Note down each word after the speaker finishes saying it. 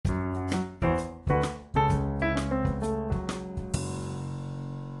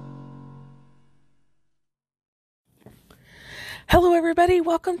Hello, everybody.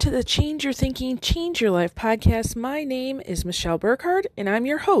 Welcome to the Change Your Thinking, Change Your Life podcast. My name is Michelle Burkhardt, and I'm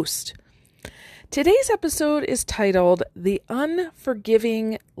your host. Today's episode is titled The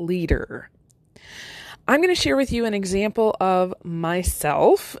Unforgiving Leader. I'm going to share with you an example of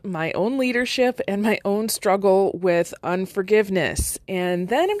myself, my own leadership, and my own struggle with unforgiveness. And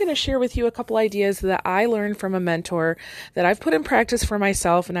then I'm going to share with you a couple ideas that I learned from a mentor that I've put in practice for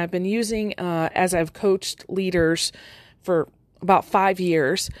myself, and I've been using as I've coached leaders for about 5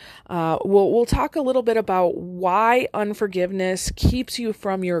 years. We'll talk a little bit about why unforgiveness keeps you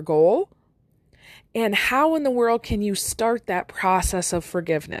from your goal and how in the world can you start that process of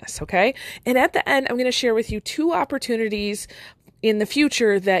forgiveness, okay? And at the end, I'm going to share with you 2 opportunities in the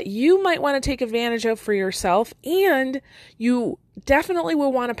future that you might want to take advantage of for yourself, and you definitely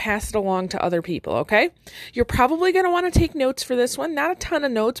will want to pass it along to other people, okay? You're probably going to want to take notes for this one. Not a ton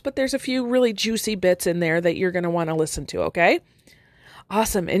of notes, but there's a few really juicy bits in there that you're going to want to listen to, okay?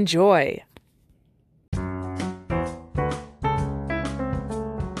 Awesome. Enjoy.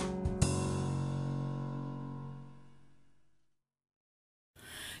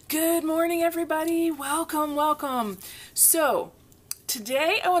 Good morning, everybody. Welcome. So,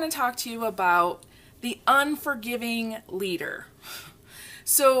 today I want to talk to you about the unforgiving leader.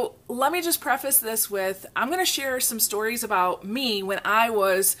 So let me just preface this with, I'm going to share some stories about me when I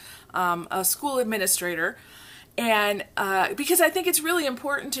was a school administrator. And because I think it's really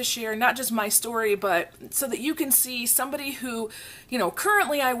important to share not just my story, but so that you can see somebody who,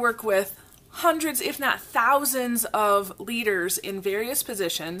 currently I work with hundreds, if not thousands of leaders in various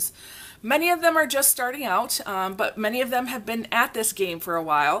positions. Many of them are just starting out, but many of them have been at this game for a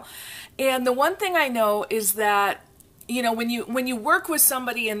while. And the one thing I know is that when you work with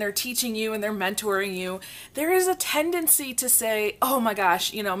somebody and they're teaching you and they're mentoring you, there is a tendency to say, oh my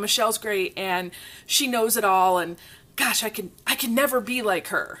gosh, Michelle's great and she knows it all, and gosh, I can never be like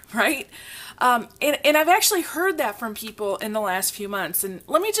her, right? And I've actually heard that from people in the last few months. And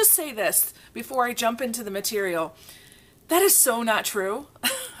let me just say this before I jump into the material. That is so not true,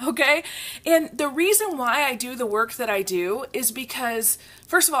 okay? And the reason why I do the work that I do is because,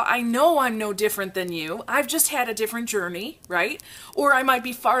 first of all, I know I'm no different than you. I've just had a different journey, right? Or I might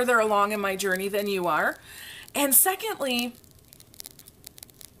be farther along in my journey than you are. And secondly,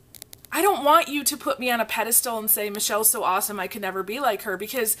 I don't want you to put me on a pedestal and say, Michelle's so awesome, I could never be like her,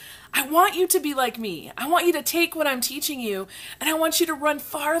 because I want you to be like me. I want you to take what I'm teaching you, and I want you to run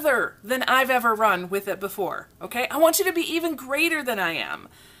farther than I've ever run with it before, okay? I want you to be even greater than I am,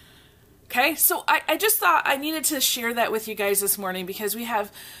 okay? So I just thought I needed to share that with you guys this morning, because we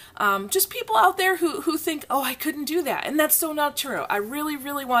have just people out there who think, oh, I couldn't do that, and that's so not true. I really,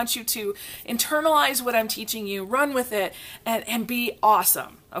 really want you to internalize what I'm teaching you, run with it, and be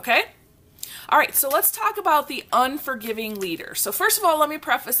awesome, okay? All right, so let's talk about the unforgiving leader. So first of all, let me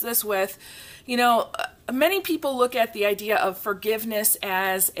preface this with, many people look at the idea of forgiveness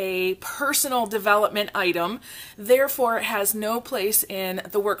as a personal development item. Therefore, it has no place in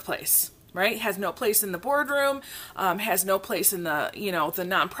the workplace, right? It has no place in the boardroom, has no place in the, the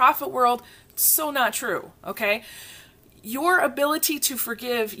nonprofit world. It's so not true, okay? Your ability to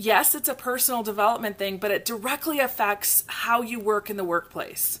forgive, yes, it's a personal development thing, but it directly affects how you work in the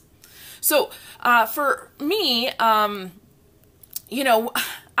workplace. So for me, I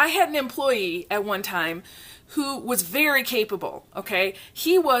had an employee at one time who was very capable, okay?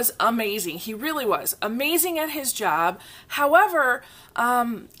 He was amazing. He really was amazing at his job. However,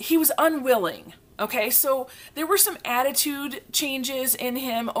 he was unwilling. Okay, so there were some attitude changes in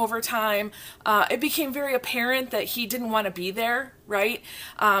him over time. It became very apparent that he didn't want to be there, right?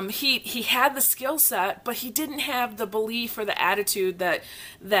 He had the skill set, but he didn't have the belief or the attitude that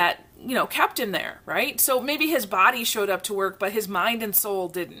kept him there, right? So maybe his body showed up to work, but his mind and soul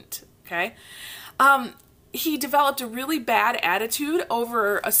didn't, okay? He developed a really bad attitude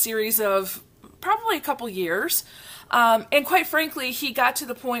over a series of probably a couple years. And quite frankly, he got to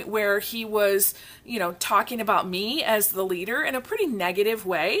the point where he was, talking about me as the leader in a pretty negative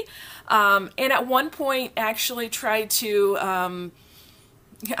way. And at one point actually tried to,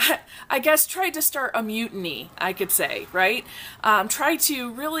 tried to start a mutiny, I could say, right? Tried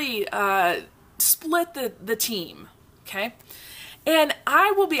to really split the team, okay? And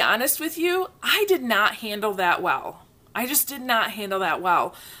I will be honest with you, I did not handle that well. I just did not handle that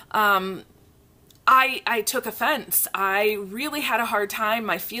well. I took offense. I really had a hard time.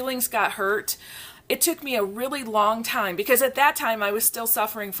 My feelings got hurt. It took me a really long time, because at that time I was still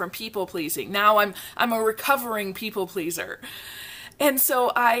suffering from people pleasing. Now I'm a recovering people pleaser. And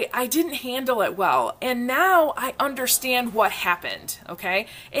so I didn't handle it well. And now I understand what happened, okay?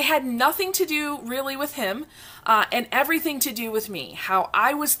 It had nothing to do really with him and everything to do with me, how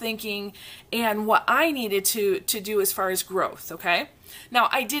I was thinking and what I needed to do as far as growth, okay? Now,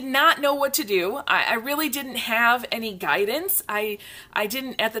 I did not know what to do. I really didn't have any guidance. I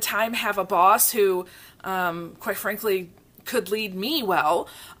didn't at the time have a boss who, quite frankly, could lead me well,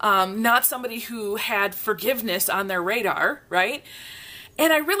 not somebody who had forgiveness on their radar, right?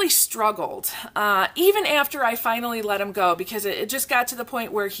 And I really struggled, even after I finally let him go, because it just got to the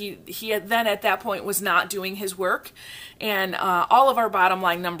point where he then at that point was not doing his work, and all of our bottom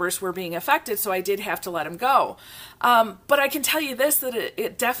line numbers were being affected, so I did have to let him go. But I can tell you this, that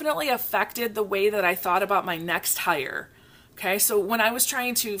it definitely affected the way that I thought about my next hire. Okay, so when I was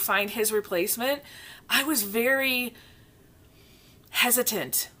trying to find his replacement, I was very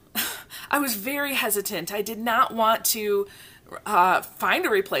hesitant. I was very hesitant. I did not want to find a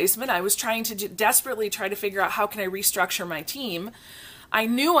replacement. I was trying to desperately try to figure out how can I restructure my team. I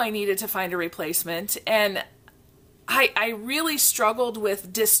knew I needed to find a replacement, and I really struggled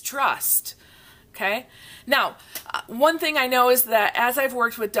with distrust. Okay. Now, one thing I know is that as I've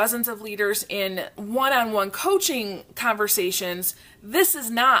worked with dozens of leaders in one-on-one coaching conversations, this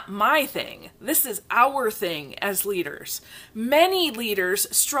is not my thing. This is our thing as leaders. Many leaders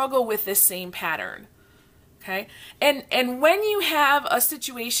struggle with this same pattern. Okay. And when you have a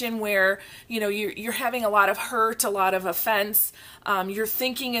situation where, you know, you're having a lot of hurt, a lot of offense, your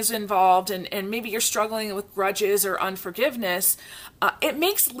thinking is involved, and maybe you're struggling with grudges or unforgiveness, it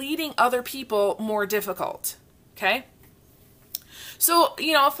makes leading other people more difficult. Okay. So,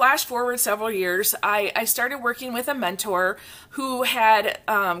 you know, flash forward several years, I started working with a mentor who had,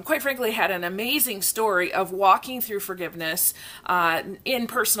 quite frankly, had an amazing story of walking through forgiveness in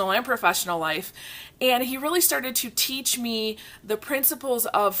personal and professional life. And he really started to teach me the principles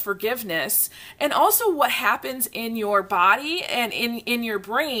of forgiveness and also what happens in your body and in your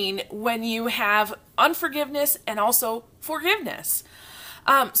brain when you have unforgiveness and also forgiveness.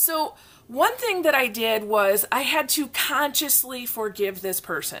 So one thing that I did was I had to consciously forgive this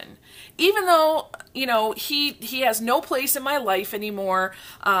person. Even though, you know, he has no place in my life anymore.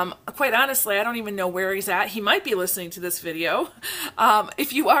 Quite honestly, I don't even know where he's at. He might be listening to this video.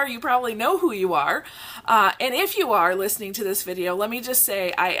 If you are, you probably know who you are. And if you are listening to this video, let me just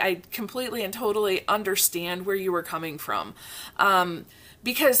say I completely and totally understand where you were coming from.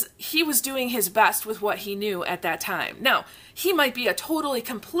 Because he was doing his best with what he knew at that time. Now, he might be a totally,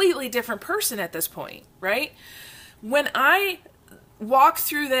 completely different person at this point, right? When I walked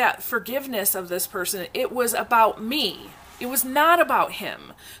through that forgiveness of this person, it was about me. It was not about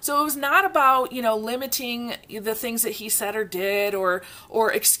him. So it was not about, you know, limiting the things that he said or did or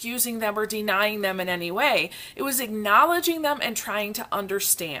excusing them or denying them in any way. It was acknowledging them and trying to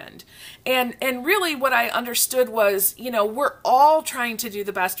understand. And really what I understood was, you know, we're all trying to do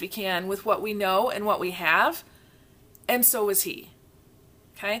the best we can with what we know and what we have. And so was he.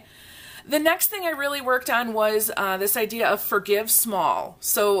 Okay. The next thing I really worked on was this idea of forgive small.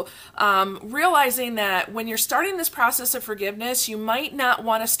 So realizing that when you're starting this process of forgiveness, you might not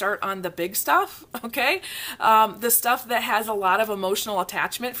want to start on the big stuff, okay? The stuff that has a lot of emotional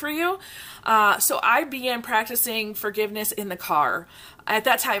attachment for you. So I began practicing forgiveness in the car. At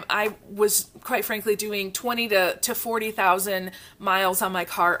that time, I was, quite frankly, doing 20 to 40,000 miles on my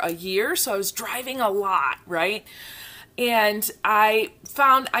car a year. So I was driving a lot, right? And I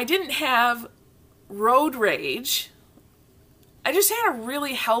found I didn't have road rage. I just had a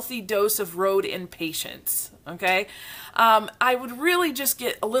really healthy dose of road impatience, okay? I would really just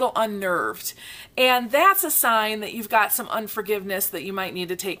get a little unnerved. And that's a sign that you've got some unforgiveness that you might need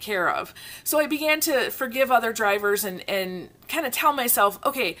to take care of. So I began to forgive other drivers and kind of tell myself,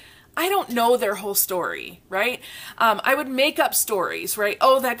 okay, I don't know their whole story, right? I would make up stories, right?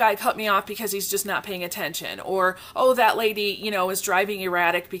 Oh, that guy cut me off because he's just not paying attention. Or, oh, that lady, you know, is driving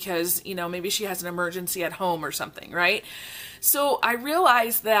erratic because, you know, maybe she has an emergency at home or something, right? So I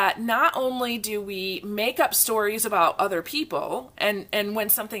realized that not only do we make up stories about other people, and when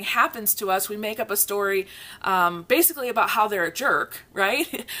something happens to us, we make up a story basically about how they're a jerk,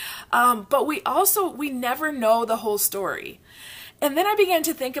 right? But we never know the whole story. And then I began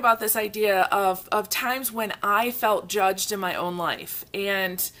to think about this idea of times when I felt judged in my own life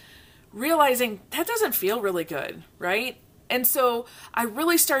and realizing that doesn't feel really good, right? And so I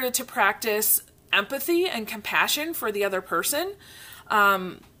really started to practice empathy and compassion for the other person.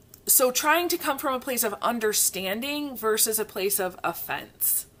 So trying to come from a place of understanding versus a place of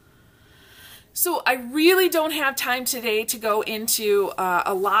offense. So I really don't have time today to go into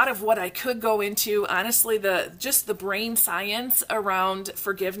a lot of what I could go into. Honestly, just the brain science around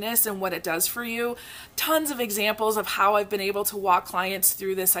forgiveness and what it does for you. Tons of examples of how I've been able to walk clients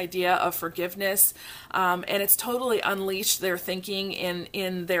through this idea of forgiveness, and it's totally unleashed their thinking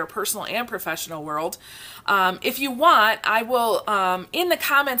in their personal and professional world. If you want, I will, in the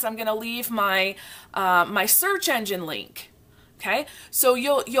comments, I'm going to leave my my search engine link. Okay, so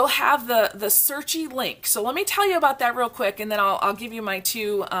you'll have the Searchie link. So let me tell you about that real quick, and then I'll give you my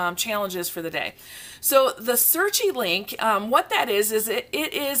two challenges for the day. So the Searchie link, what that is it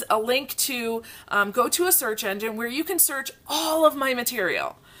is a link to go to a search engine where you can search all of my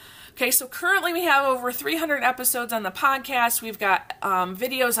material. Okay, so currently we have over 300 episodes on the podcast. We've got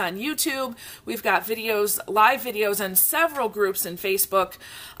videos on YouTube. We've got videos, live videos on several groups in Facebook.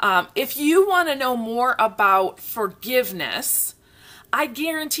 If you want to know more about forgiveness, I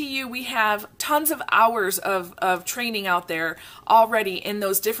guarantee you we have tons of hours of training out there already in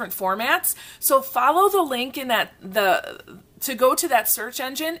those different formats. So follow the link in to go to that search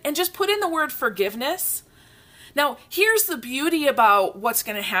engine and just put in the word forgiveness. Now, here's the beauty about what's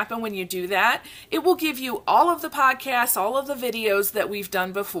going to happen when you do that. It will give you all of the podcasts, all of the videos that we've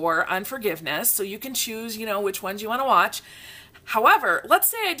done before on forgiveness, so you can choose, which ones you want to watch. However, let's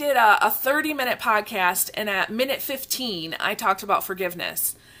say I did a 30-minute podcast, and at minute 15, I talked about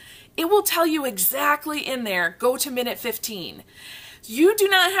forgiveness. It will tell you exactly in there, go to minute 15. You do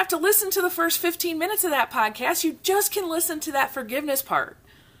not have to listen to the first 15 minutes of that podcast. You just can listen to that forgiveness part.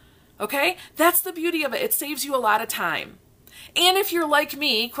 Okay? That's the beauty of it. It saves you a lot of time. And if you're like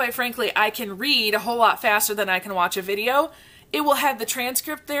me, quite frankly, I can read a whole lot faster than I can watch a video. It will have the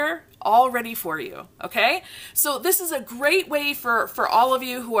transcript there all ready for you. Okay? So this is a great way for all of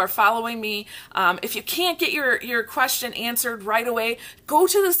you who are following me. If you can't get your question answered right away, go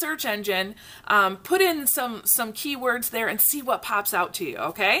to the search engine, put in some keywords there and see what pops out to you.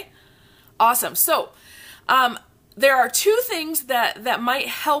 Okay? Awesome. So, there are two things that might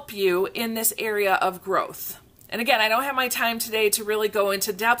help you in this area of growth. And again, I don't have my time today to really go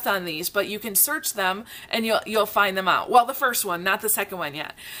into depth on these, but you can search them and you'll find them out. Well, the first one, not the second one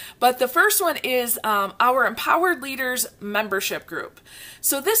yet. But the first one is our Empowered Leaders membership group.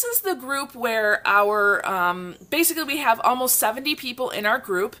 So this is the group where basically we have almost 70 people in our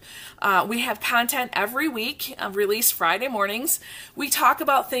group. We have content every week, released Friday mornings. We talk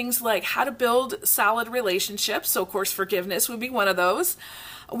about things like how to build solid relationships. So of course, forgiveness would be one of those.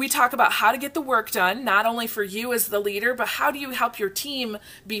 We talk about how to get the work done, not only for you as the leader, but how do you help your team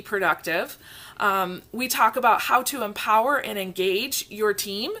be productive. We talk about how to empower and engage your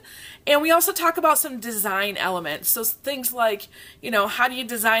team. And we also talk about some design elements. So things like, how do you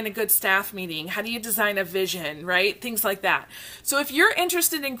design a good staff meeting? How do you design a vision, right? Things like that. So if you're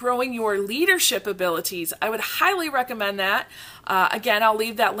interested in growing your leadership abilities, I would highly recommend that. Again, I'll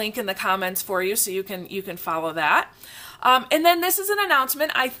leave that link in the comments for you so you can follow that. And then this is an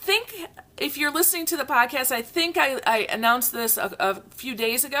announcement. I think if you're listening to the podcast, I think I announced this a few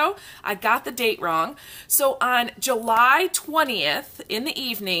days ago. I got the date wrong. So on July 20th in the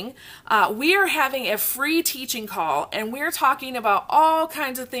evening, we are having a free teaching call, and we're talking about all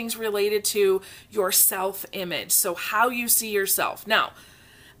kinds of things related to your self-image. So how you see yourself. Now,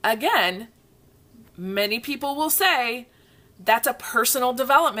 again, many people will say, that's a personal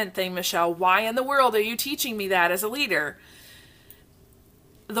development thing, Michelle. Why in the world are you teaching me that as a leader?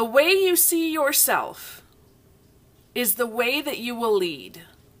 The way you see yourself is the way that you will lead.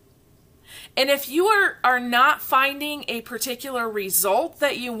 And if you are not finding a particular result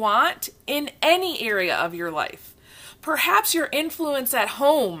that you want in any area of your life, perhaps your influence at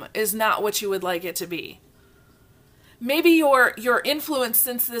home is not what you would like it to be. Maybe your influence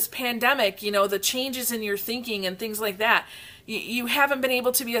since this pandemic, the changes in your thinking and things like that, you haven't been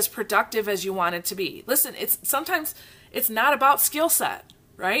able to be as productive as you wanted to be. Listen, sometimes it's not about skill set,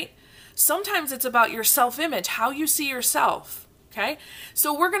 right? Sometimes it's about your self-image, how you see yourself. Okay,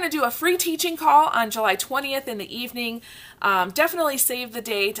 so we're going to do a free teaching call on July 20th in the evening. Definitely save the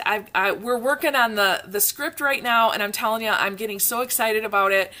date. We're working on the script right now, and I'm telling you, I'm getting so excited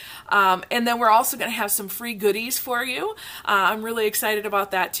about it. And then we're also going to have some free goodies for you. I'm really excited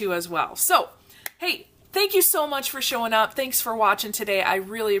about that too as well. So, hey, thank you so much for showing up. Thanks for watching today. I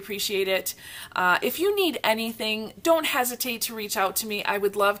really appreciate it. If you need anything, don't hesitate to reach out to me. I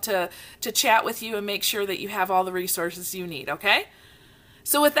would love to chat with you and make sure that you have all the resources you need, okay?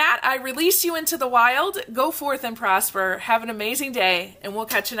 So with that, I release you into the wild. Go forth and prosper. Have an amazing day, and we'll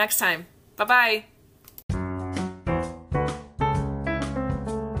catch you next time. Bye-bye.